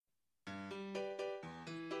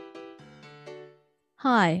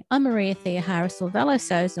Hi, I'm Maria Thea Harris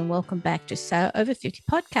Velosos, and welcome back to Sew Over 50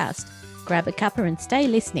 podcast. Grab a cuppa and stay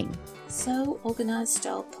listening. Sew Organised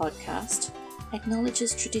Style podcast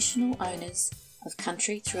acknowledges traditional owners of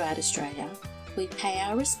country throughout Australia. We pay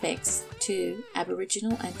our respects to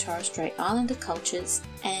Aboriginal and Torres Strait Islander cultures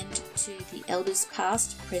and to the elders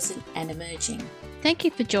past, present and emerging. Thank you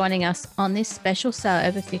for joining us on this special Sew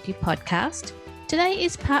Over 50 podcast. Today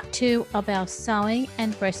is part 2 of our sewing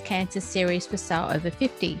and breast cancer series for Sew Over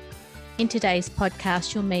 50. In today's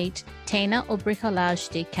podcast, you'll meet Tina or Bricolage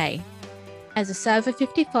DK. As a Sew Over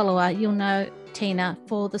 50 follower, you'll know Tina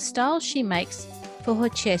for the style she makes for her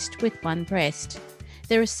chest with one breast.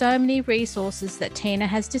 There are so many resources that Tina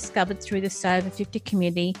has discovered through the Sew Over 50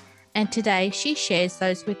 community, and today she shares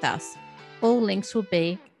those with us. All links will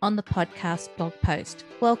be on the podcast blog post.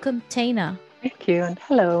 Welcome, Tina. Thank you, and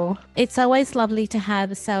hello. It's always lovely to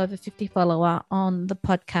have a Sew Over 50 follower on the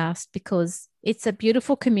podcast because it's a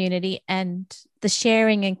beautiful community and the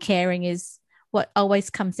sharing and caring is what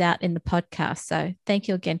always comes out in the podcast. So thank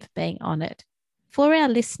you again for being on it. For our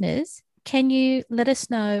listeners, can you let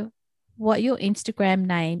us know what your Instagram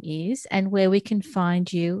name is and where we can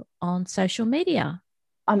find you on social media?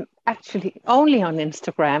 I'm actually only on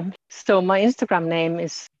Instagram. So my Instagram name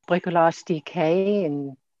is Bricolage DK,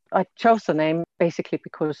 and I chose the name basically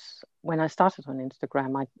because when I started on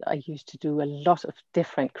Instagram, I used to do a lot of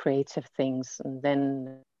different creative things and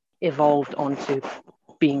then evolved onto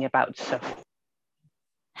being about sewing.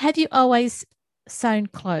 Have you always sewn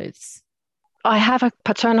clothes? I have a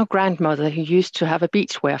paternal grandmother who used to have a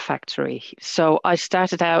beachwear factory. So I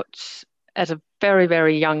started out at a very,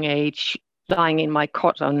 very young age, lying in my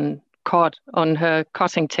cot on her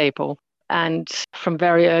cutting table. And from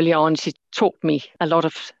very early on, she taught me a lot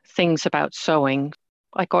of things about sewing.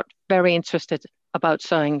 I got very interested about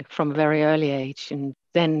sewing from a very early age. And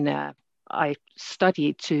then I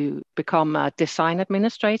studied to become a design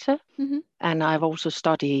administrator. Mm-hmm. And I've also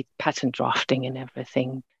studied pattern drafting and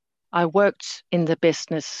everything. I worked in the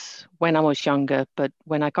business when I was younger, but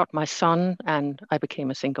when I got my son and I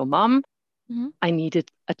became a single mom, Mm-hmm. I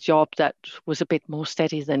needed a job that was a bit more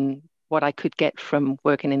steady than what I could get from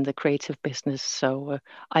working in the creative business. So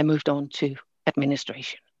I moved on to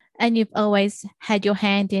administration. And you've always had your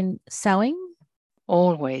hand in sewing?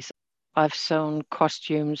 Always. I've sewn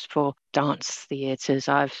costumes for dance theatres.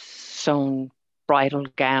 I've sewn bridal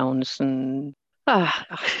gowns, and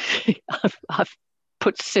I've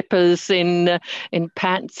put zippers in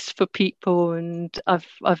pants for people, and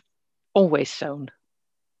I've always sewn.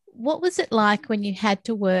 What was it like when you had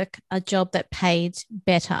to work a job that paid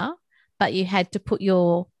better, but you had to put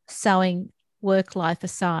your sewing work life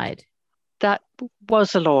aside? That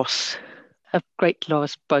was a loss, a great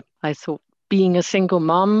loss. But I thought, being a single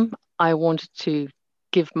mom, I wanted to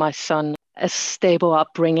give my son a stable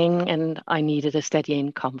upbringing, and I needed a steady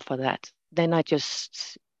income for that. Then I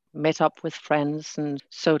just met up with friends and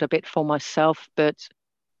sewed a bit for myself. But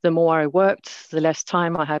the more I worked, the less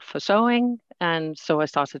time I had for sewing. And so I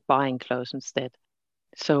started buying clothes instead.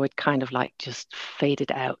 So it kind of like just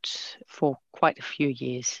faded out for quite a few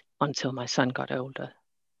years until my son got older.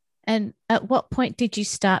 And at what point did you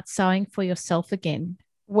start sewing for yourself again?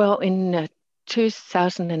 Well, in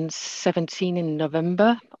 2017 in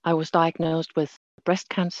November, I was diagnosed with breast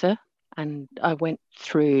cancer, and I went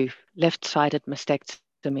through left-sided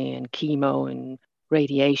mastectomy and chemo and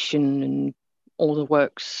radiation and all the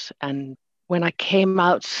works. And when I came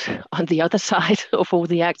out on the other side of all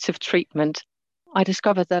the active treatment, I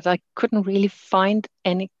discovered that I couldn't really find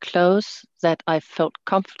any clothes that I felt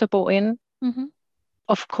comfortable in. Mm-hmm.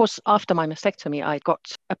 Of course, after my mastectomy, I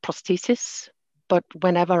got a prosthesis, but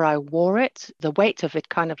whenever I wore it, the weight of it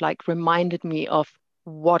kind of like reminded me of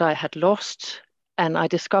what I had lost. And I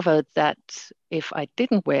discovered that if I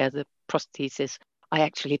didn't wear the prosthesis, I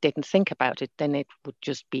actually didn't think about it. Then it would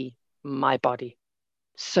just be my body.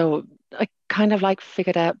 So I kind of like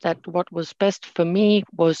figured out that what was best for me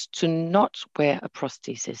was to not wear a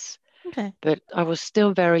prosthesis. Okay. But I was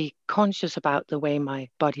still very conscious about the way my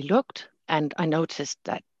body looked. And I noticed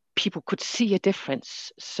that people could see a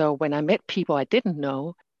difference. So when I met people I didn't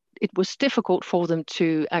know, it was difficult for them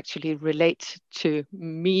to actually relate to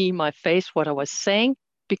me, my face, what I was saying,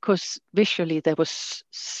 because visually there was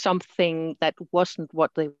something that wasn't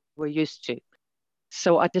what they were used to.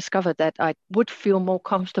 So I discovered that I would feel more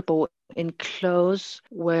comfortable in clothes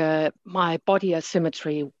where my body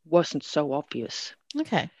asymmetry wasn't so obvious.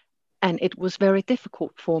 Okay. And it was very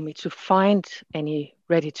difficult for me to find any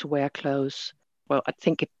ready-to-wear clothes. Well, I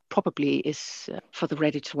think it probably is for the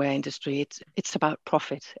ready-to-wear industry. It's about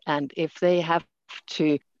profit. And if they have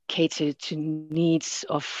to cater to needs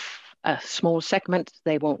of a small segment,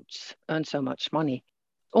 they won't earn so much money.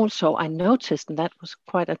 Also, I noticed, and that was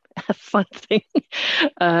quite a fun thing,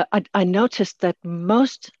 I noticed that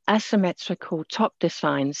most asymmetrical top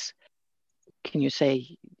designs, can you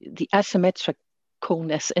say, the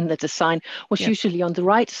asymmetricalness in the design was usually on the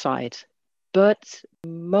right side, but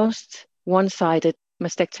most one-sided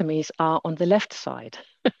mastectomies are on the left side.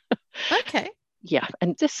 Okay. Yeah,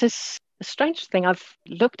 and this is a strange thing. I've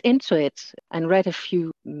looked into it and read a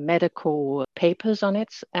few medical papers on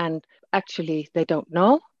it, and actually they don't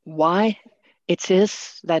know why it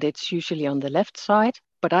is that it's usually on the left side.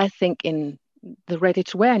 But I think in the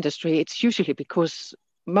ready-to-wear industry, it's usually because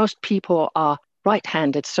most people are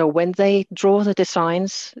right-handed. So when they draw the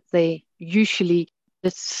designs, they usually,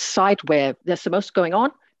 the side where there's the most going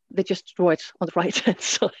on, they just draw it on the right-hand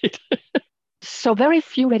side. So very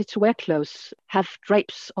few ready-to-wear clothes have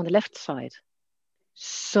drapes on the left side.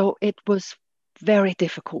 So it was very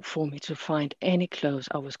difficult for me to find any clothes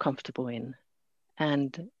I was comfortable in.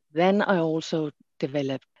 And then I also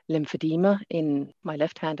developed lymphedema in my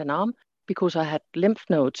left hand and arm because I had lymph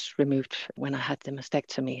nodes removed when I had the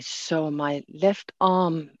mastectomy. So my left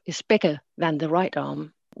arm is bigger than the right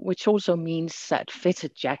arm, which also means that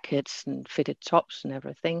fitted jackets and fitted tops and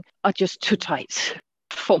everything are just too tight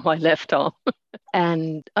for my left arm.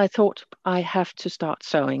 And I thought I have to start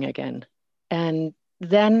sewing again. And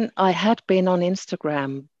then I had been on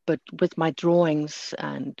Instagram, but with my drawings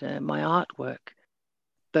and my artwork.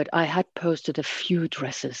 But I had posted a few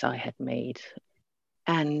dresses I had made.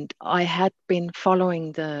 And I had been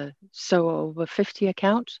following the Sew Over 50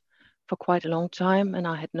 account for quite a long time. And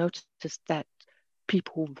I had noticed that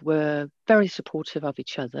people were very supportive of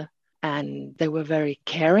each other and they were very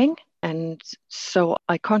caring. And so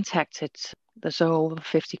I contacted the Sew Over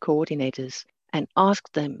 50 coordinators and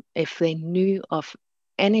asked them if they knew of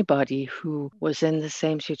anybody who was in the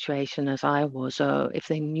same situation as I was, or if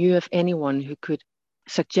they knew of anyone who could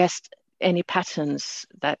suggest any patterns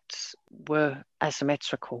that were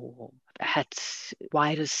asymmetrical or had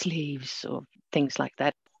wider sleeves or things like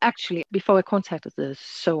that. Actually, before I contacted the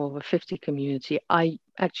Sew Over 50 community, I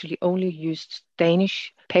actually only used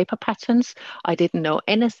Danish paper patterns. I didn't know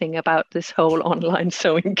anything about this whole online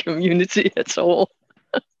sewing community at all.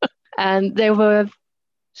 And they were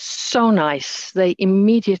so nice. They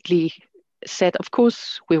immediately said, of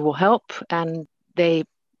course, we will help. And they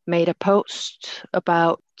made a post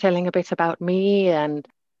about telling a bit about me and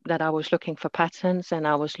that I was looking for patterns and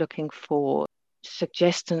I was looking for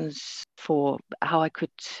suggestions for how I could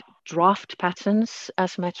draft patterns,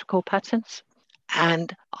 asymmetrical patterns.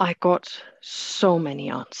 And I got so many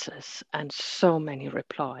answers and so many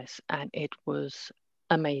replies, and it was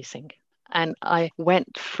amazing. And I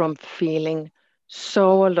went from feeling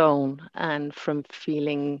so alone and from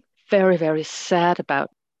feeling very, very sad about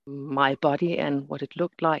my body and what it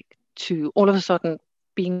looked like to all of a sudden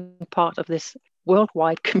being part of this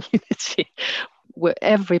worldwide community where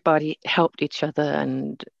everybody helped each other.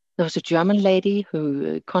 And there was a German lady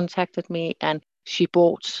who contacted me and she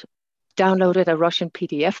downloaded a Russian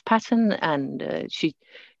PDF pattern and she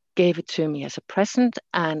gave it to me as a present.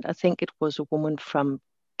 And I think it was a woman from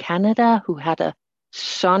Canada who had a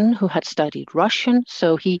son who had studied Russian.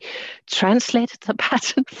 So he translated the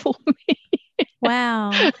pattern for me.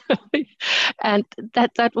 Wow. And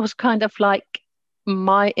that was kind of like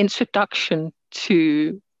my introduction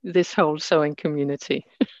to this whole sewing community.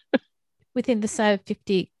 Within the Sew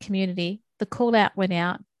 50 community, the call out went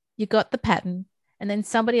out, you got the pattern, and then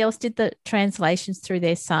somebody else did the translations through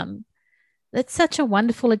their son. That's such a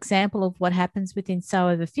wonderful example of what happens within Sew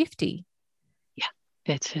Over 50. Yeah,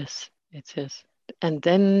 it is. It is. And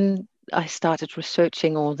then I started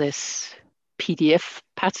researching all this PDF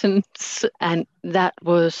patterns, and that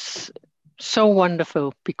was so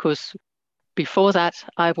wonderful because before that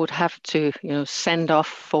I would have to, send off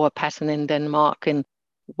for a pattern in Denmark and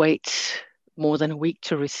wait more than a week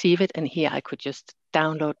to receive it. And here I could just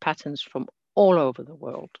download patterns from all over the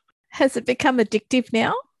world. Has it become addictive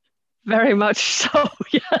now? Very much so,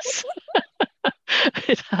 yes.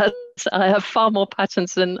 It has. I have far more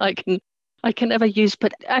patterns than I can ever use.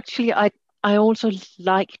 But actually, I also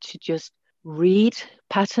like to just read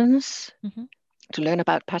patterns to learn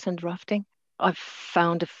about pattern drafting. I've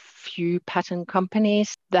found a few pattern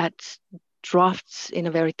companies that drafts in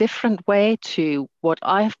a very different way to what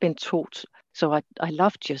I have been taught. So I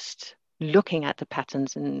love just looking at the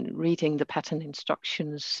patterns and reading the pattern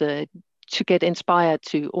instructions to get inspired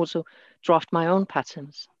to also draft my own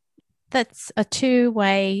patterns. That's a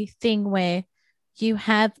two-way thing where you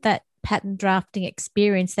have that pattern drafting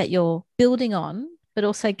experience that you're building on, but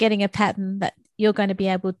also getting a pattern that you're going to be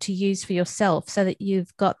able to use for yourself so that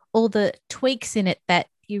you've got all the tweaks in it that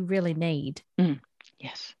you really need.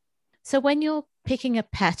 Yes. So when you're picking a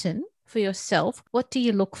pattern for yourself, what do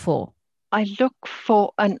you look for? I look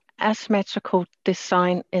for an asymmetrical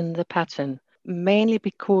design in the pattern, mainly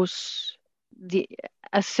because the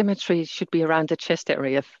asymmetry should be around the chest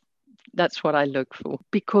area. That's what I look for.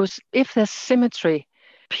 Because if there's symmetry,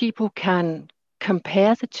 people can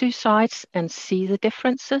compare the two sides and see the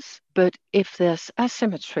differences. But if there's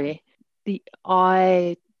asymmetry, the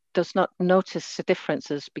eye does not notice the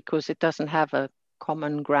differences because it doesn't have a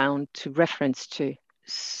common ground to reference to.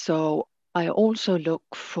 So I also look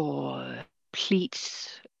for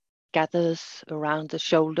pleats, gathers around the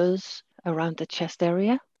shoulders, around the chest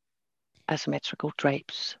area, asymmetrical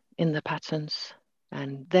drapes in the patterns.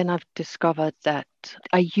 And then I've discovered that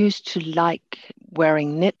I used to like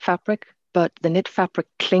wearing knit fabric, but the knit fabric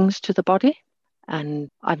clings to the body. And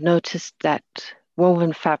I've noticed that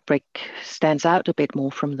woven fabric stands out a bit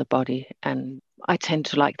more from the body. And I tend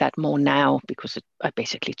to like that more now because I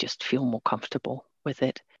basically just feel more comfortable with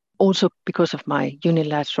it. Also, because of my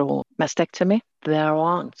unilateral mastectomy, there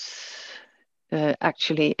aren't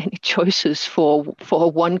actually any choices for a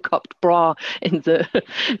one-cupped bra in the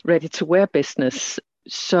ready-to-wear business.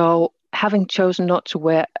 So having chosen not to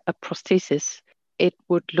wear a prosthesis, it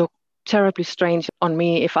would look terribly strange on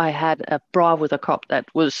me if I had a bra with a cup that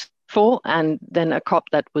was full and then a cup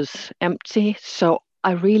that was empty. So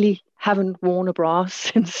I really haven't worn a bra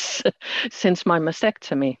since my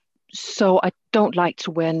mastectomy. So I don't like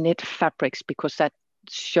to wear knit fabrics because that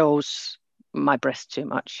shows my breast too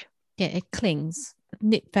much. Yeah, it clings.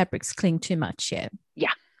 Knit fabrics cling too much, yeah.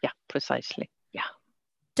 Yeah, precisely. Yeah.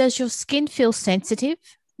 Does your skin feel sensitive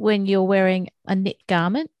when you're wearing a knit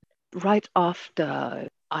garment? Right after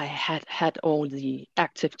I had all the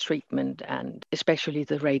active treatment and especially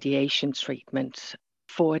the radiation treatment,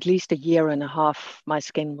 for at least a year and a half, my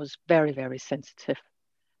skin was very, very sensitive.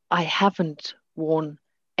 I haven't worn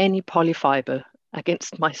any polyfiber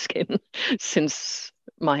against my skin since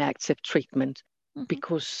my active treatment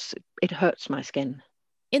because it hurts my skin.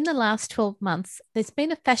 In the last 12 months, there's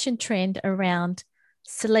been a fashion trend around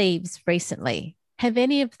sleeves recently. Have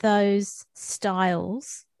any of those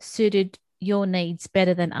styles suited your needs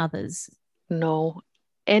better than others? No,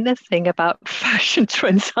 anything about fashion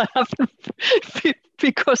trends I haven't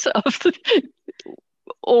because of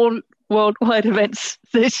all worldwide events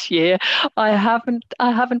this year. I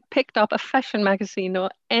haven't picked up a fashion magazine or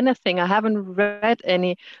anything. I haven't read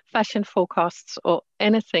any fashion forecasts or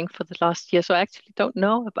anything for the last year. So I actually don't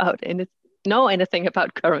know anything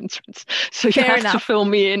about current trends. So you Fair have enough. to fill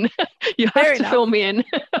me in. You have Fair to enough. fill me in.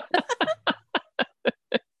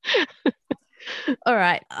 All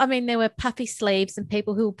right. I mean, there were puffy sleeves and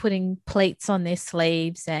people who were putting pleats on their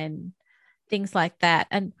sleeves and things like that.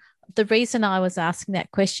 And the reason I was asking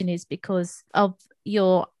that question is because of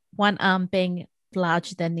your one arm being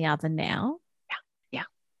larger than the other now. Yeah.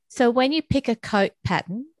 So when you pick a coat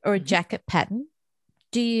pattern or a jacket pattern,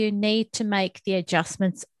 do you need to make the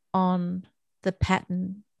adjustments on the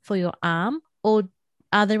pattern for your arm? Or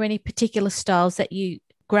are there any particular styles that you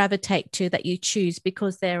gravitate to that you choose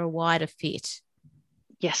because they're a wider fit?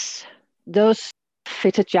 Yes. Those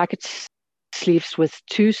fitted jackets, sleeves with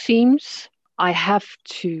two seams, I have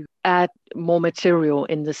to add more material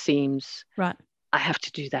in the seams. Right. I have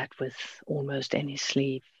to do that with almost any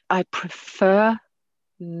sleeve. I prefer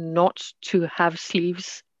not to have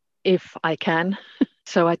sleeves if I can.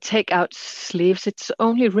 So I take out sleeves. It's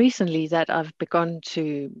only recently that I've begun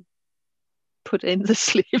to put in the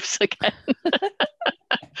sleeves again.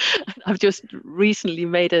 I've just recently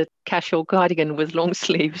made a casual cardigan with long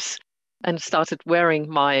sleeves and started wearing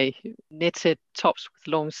my knitted tops with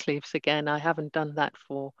long sleeves again. I haven't done that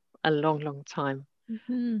for a long, long time.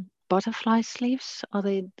 Mm-hmm. Butterfly sleeves, are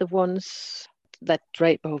they the ones that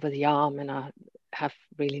drape over the arm and have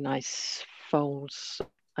really nice folds?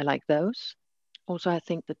 I like those. Also, I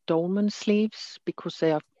think the dolman sleeves, because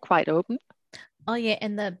they are quite open. Oh, yeah.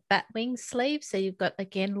 And the bat wing sleeve. So you've got,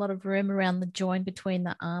 again, a lot of room around the join between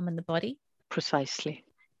the arm and the body. Precisely.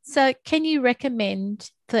 So, can you recommend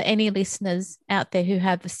for any listeners out there who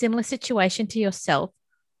have a similar situation to yourself,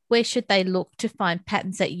 where should they look to find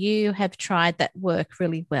patterns that you have tried that work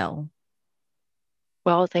really well?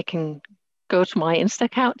 Well, they can go to my Insta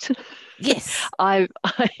account. Yes. I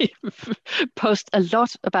post a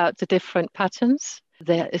lot about the different patterns.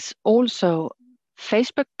 There is also a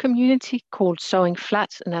Facebook community called Sewing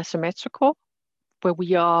Flat and Asymmetrical, where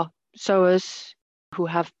we are sewers who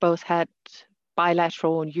have both had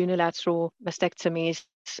bilateral and unilateral mastectomies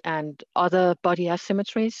and other body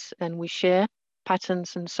asymmetries, and we share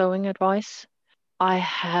patterns and sewing advice. I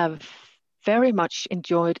have very much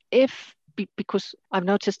enjoyed because I've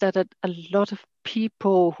noticed that a lot of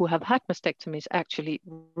people who have had mastectomies actually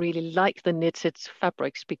really like the knitted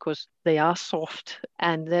fabrics because they are soft.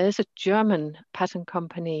 And there's a German pattern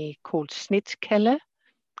company called Schnittkelle.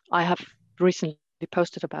 I have recently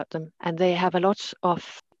posted about them, and they have a lot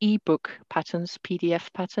of ebook patterns,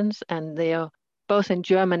 PDF patterns, and they are both in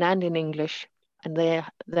German and in English. And there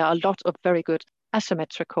are a lot of very good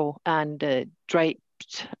asymmetrical and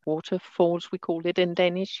draped waterfalls, we call it in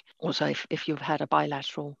Danish. Also, if you've had a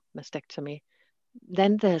bilateral mastectomy.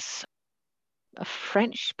 Then there's a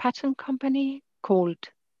French pattern company called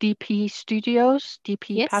DP Studios,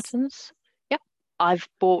 DP Yes. Patterns. Yeah, I've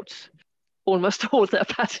bought almost all their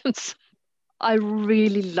patterns. I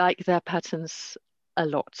really like their patterns a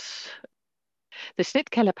lot. The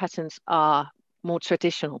Schnittkelle patterns are more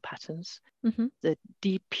traditional patterns. Mm-hmm. The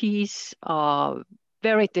DPs are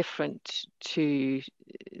very different to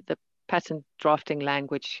the pattern drafting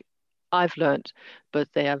language I've learned,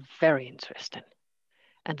 but they are very interesting.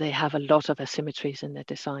 And they have a lot of asymmetries in their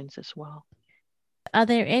designs as well. Are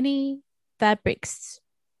there any fabrics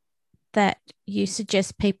that you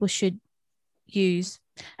suggest people should use?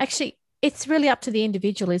 Actually, it's really up to the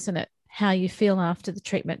individual, isn't it? How you feel after the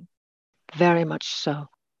treatment. Very much so.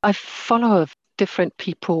 I follow different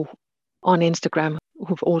people on Instagram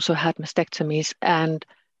who've also had mastectomies, and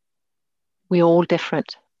we're all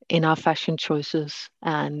different in our fashion choices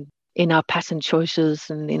and in our pattern choices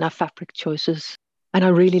and in our fabric choices. And I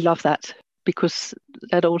really love that because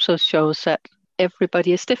that also shows that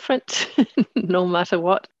everybody is different no matter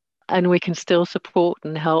what. And we can still support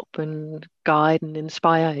and help and guide and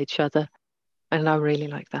inspire each other. And I really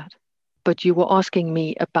like that. But you were asking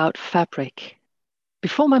me about fabric.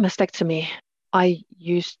 Before my mastectomy, I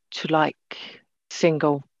used to like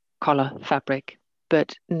single color fabric,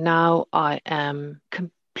 but now I am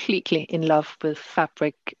completely in love with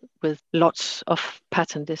fabric with lots of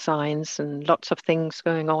pattern designs and lots of things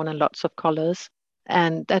going on and lots of colors.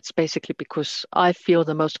 And that's basically because I feel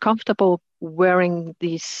the most comfortable wearing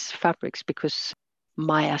these fabrics because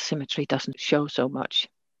my asymmetry doesn't show so much.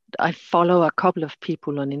 I follow a couple of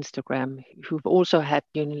people on Instagram who've also had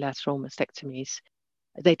unilateral mastectomies.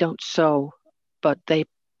 They don't sew, but they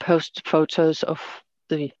post photos of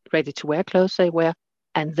the ready to wear clothes they wear,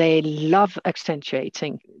 and they love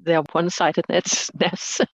accentuating their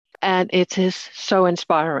one-sidedness. And it is so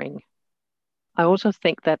inspiring. I also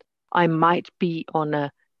think that I might be on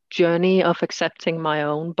a journey of accepting my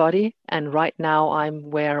own body. And right now I'm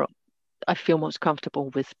where I feel most comfortable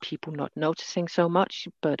with people not noticing so much,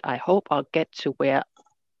 but I hope I'll get to where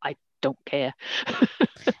I don't care.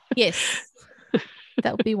 Yes,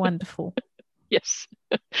 that would be wonderful. Yes.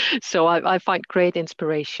 So I find great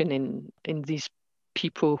inspiration in these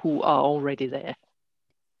people who are already there.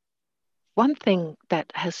 One thing that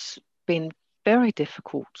has been very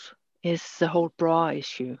difficult is the whole bra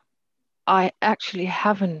issue. I actually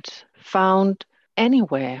haven't found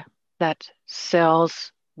anywhere that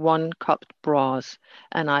sells one cupped bras,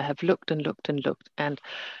 and I have looked and looked and looked, and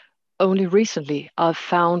only recently I've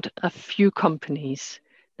found a few companies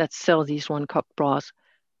that sell these one cup bras,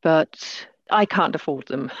 but I can't afford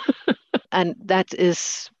them. And that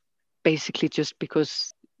is basically just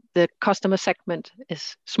because the customer segment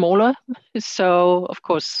is smaller. So, of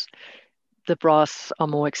course, the bras are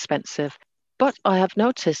more expensive. But I have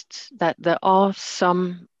noticed that there are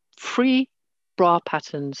some free bra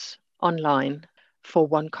patterns online for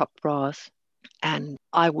one cup bras. And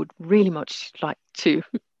I would really much like to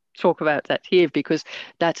talk about that here because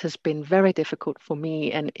that has been very difficult for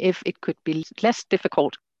me. And if it could be less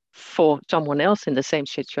difficult for someone else in the same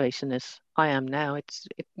situation as I am now, it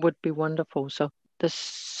would be wonderful. So the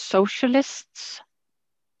socialists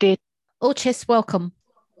did. All chests welcome.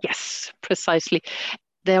 Yes, precisely.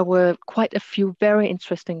 There were quite a few very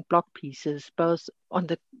interesting blog pieces, both on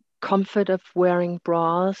the comfort of wearing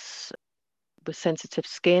bras with sensitive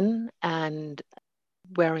skin and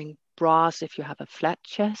wearing bras if you have a flat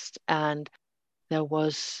chest. And there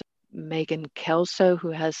was Megan Kelso,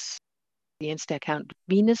 who has the Insta account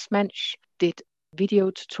Venus Mensch, did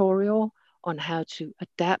video tutorial on how to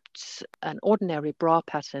adapt an ordinary bra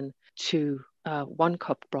pattern to a one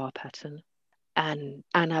cup bra pattern. And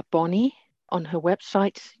Anna Bonney, on her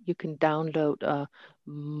website, you can download a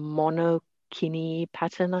monokini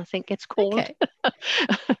pattern, I think it's called. Okay.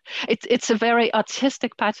 It's a very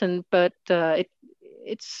artistic pattern, but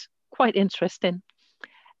it's quite interesting.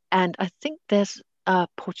 And I think there's a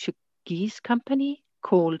Portuguese company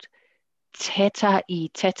called Teta e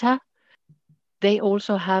Teta. They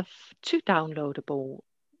also have two downloadable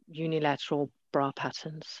unilateral bra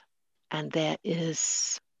patterns. and there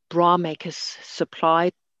is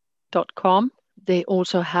bramakerssupply.com. They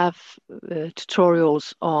also have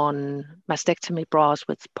tutorials on mastectomy bras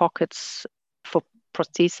with pockets for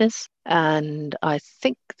prosthesis. And I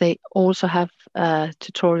think they also have a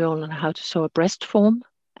tutorial on how to sew a breast form.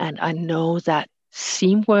 And I know that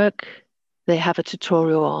Seamwork, they have a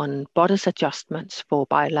tutorial on bodice adjustments for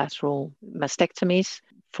bilateral mastectomies,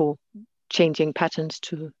 for changing patterns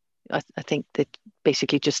to, I think they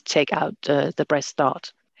basically just take out the breast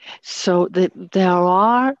dart. So there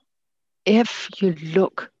are, if you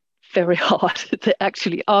look very hard, there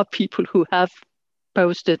actually are people who have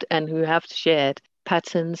posted and who have shared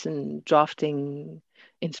patterns and drafting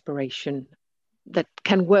inspiration that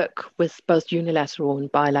can work with both unilateral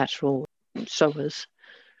and bilateral sewers.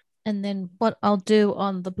 And then what I'll do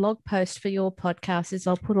on the blog post for your podcast is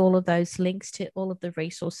I'll put all of those links to all of the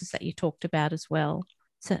resources that you talked about as well.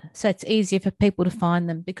 So it's easier for people to find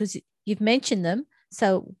them because you've mentioned them.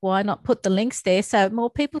 So why not put the links there so more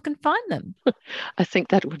people can find them? I think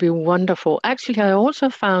that would be wonderful. Actually, I also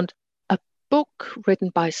found a book written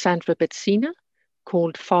by Sandra Betzina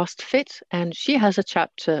called Fast Fit, and she has a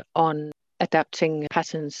chapter on adapting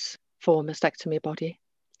patterns for mastectomy body.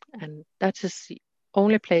 And that is the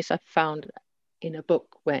only place I've found in a book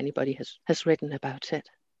where anybody has written about it.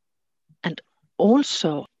 And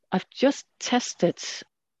also, I've just tested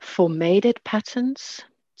for mated patterns,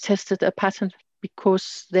 tested a pattern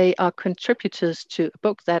because they are contributors to a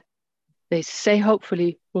book that they say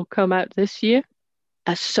hopefully will come out this year,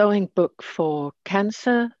 a sewing book for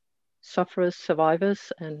cancer sufferers,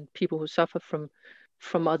 survivors, and people who suffer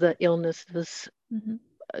from other illnesses. Mm-hmm.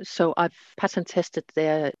 So I've pattern tested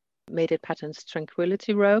their Mated Patterns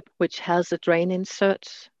Tranquility robe, which has a drain insert,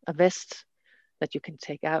 a vest that you can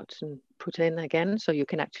take out and put in again. So you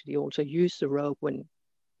can actually also use the robe when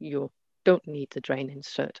you don't need the drain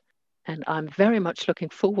insert. And I'm very much looking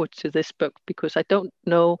forward to this book because I don't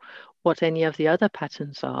know what any of the other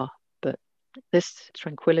patterns are, but this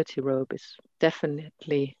Tranquility robe is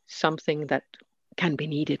definitely something that can be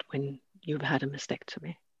needed when you've had a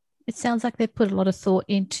mastectomy. It sounds like they've put a lot of thought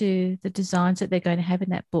into the designs that they're going to have in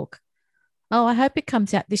that book. Oh, I hope it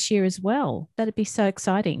comes out this year as well. That'd be so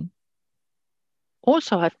exciting.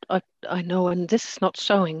 Also, I know, and this is not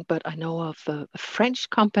sewing, but I know of a French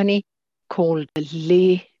company called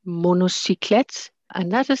Les Monocyclettes,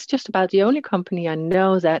 and that is just about the only company I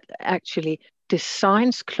know that actually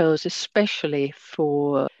designs clothes especially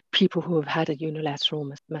for people who have had a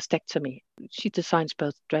unilateral mastectomy. She designs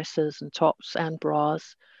both dresses and tops and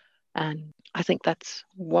bras, and I think that's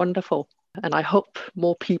wonderful. And I hope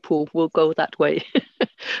more people will go that way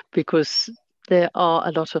because there are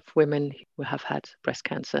a lot of women who have had breast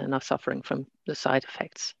cancer and are suffering from the side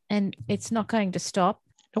effects. And it's not going to stop.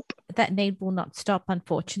 Nope. That need will not stop,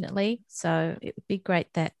 unfortunately. So it would be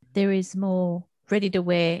great that there is more ready to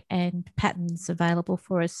wear and patterns available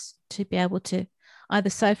for us to be able to either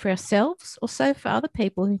sew for ourselves or sew for other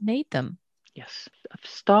people who need them. Yes, I've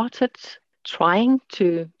started trying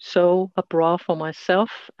to sew a bra for myself,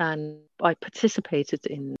 and I participated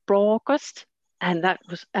in Bra August, and that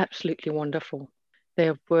was absolutely wonderful.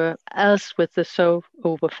 There were, as with the Sew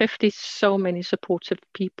Over 50, so many supportive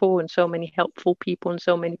people and so many helpful people and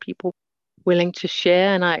so many people willing to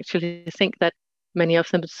share. And I actually think that many of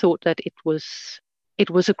them thought that it was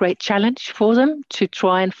a great challenge for them to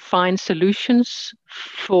try and find solutions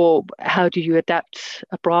for how do you adapt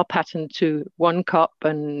a bra pattern to one cup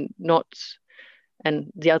and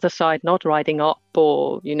the other side not riding up,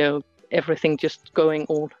 or everything just going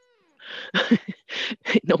all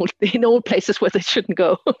in all places where they shouldn't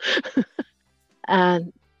go.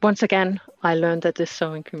 And once again, I learned that this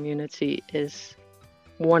sewing community is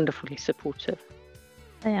wonderfully supportive.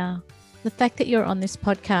 They are. The fact that you're on this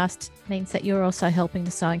podcast means that you're also helping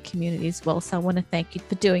the sewing community as well. So I want to thank you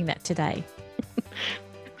for doing that today.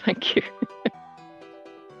 Thank you.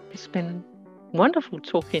 It's been wonderful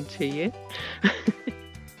talking to you.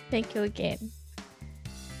 Thank you again.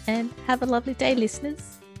 And have a lovely day,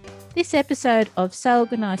 listeners. This episode of Sew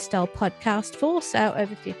Organised Style podcast for Sew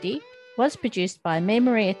Over 50 was produced by me,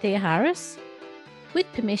 Maria Theoharis, with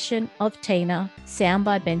permission of Tina, sound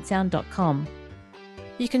by bensound.com.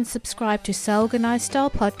 You can subscribe to Sew Organised Style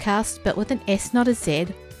podcast, but with an S, not a Z,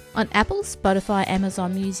 on Apple, Spotify,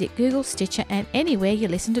 Amazon Music, Google, Stitcher, and anywhere you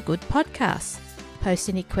listen to good podcasts. Post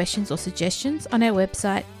any questions or suggestions on our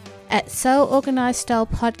website at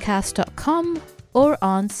seworganisedstylepodcast.com or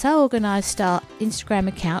on Sew Organised Style Instagram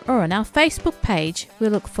account or on our Facebook page. We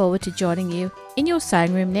look forward to joining you in your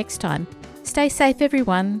sewing room next time. Stay safe,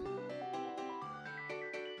 everyone.